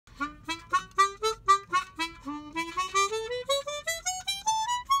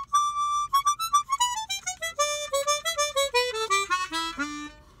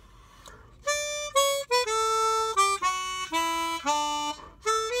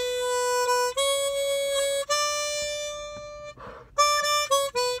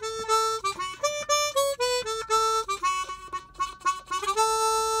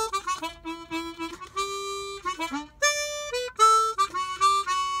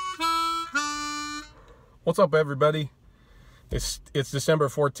What's up, everybody? It's December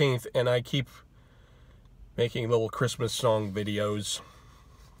 14th, and I keep making little Christmas song videos.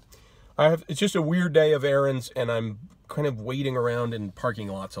 It's just a weird day of errands, and I'm kind of waiting around in parking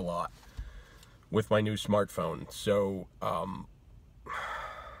lots a lot with my new smartphone. So,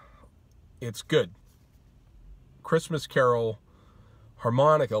 it's good. Christmas Carol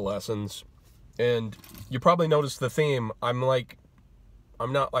harmonica lessons, and you probably noticed the theme. I'm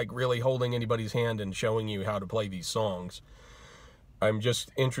not like really holding anybody's hand and showing you how to play these songs. I'm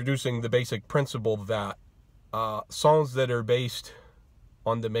just introducing the basic principle that songs that are based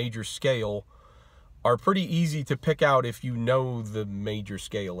on the major scale are pretty easy to pick out if you know the major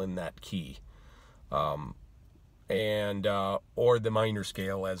scale in that key, or the minor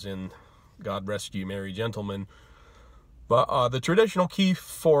scale, as in God Rest You Merry Gentlemen. But the traditional key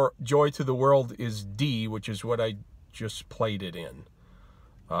for Joy to the World is D, which is what I just played it in.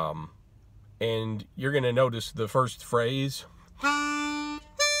 And you're going to notice the first phrase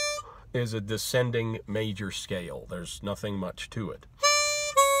is a descending major scale. There's nothing much to it.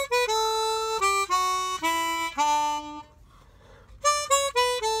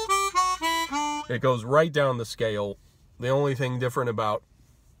 It goes right down the scale. The only thing different about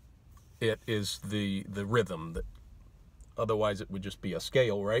it is the rhythm. Otherwise, it would just be a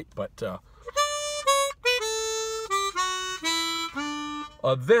scale, right? But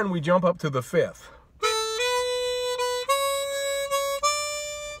then we jump up to the fifth.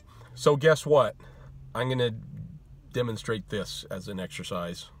 So guess what? I'm going to demonstrate this as an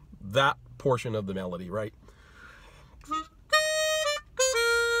exercise. That portion of the melody, right?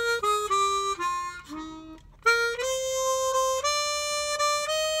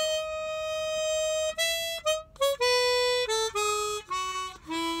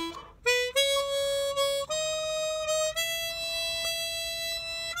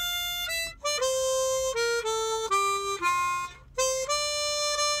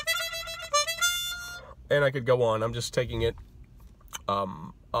 And I could go on. I'm just taking it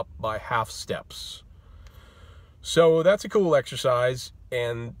up by half steps. So that's a cool exercise,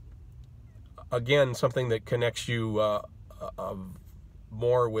 and again, something that connects you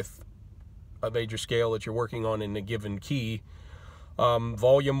more with a major scale that you're working on in a given key.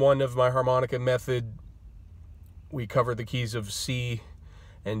 Volume 1 of my harmonica method, we cover the keys of C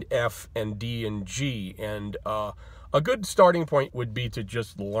and F and D and G, and a good starting point would be to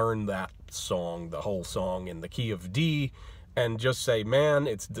just learn that song, the whole song, in the key of D, and just say, man,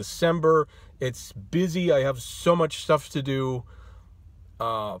 it's December, it's busy, I have so much stuff to do,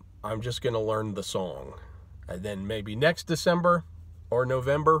 I'm just going to learn the song. And then maybe next December or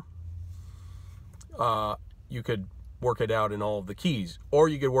November, you could work it out in all of the keys, or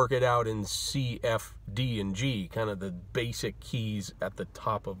you could work it out in C, F, D, and G, kind of the basic keys at the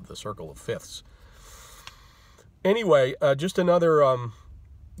top of the circle of fifths. Anyway, just another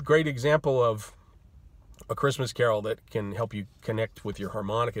great example of a Christmas carol that can help you connect with your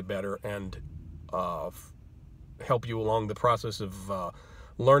harmonica better and help you along the process of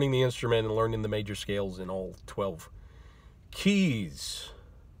learning the instrument and learning the major scales in all 12 keys.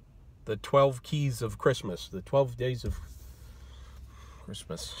 The 12 keys of Christmas, the 12 days of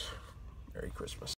Christmas. Merry Christmas.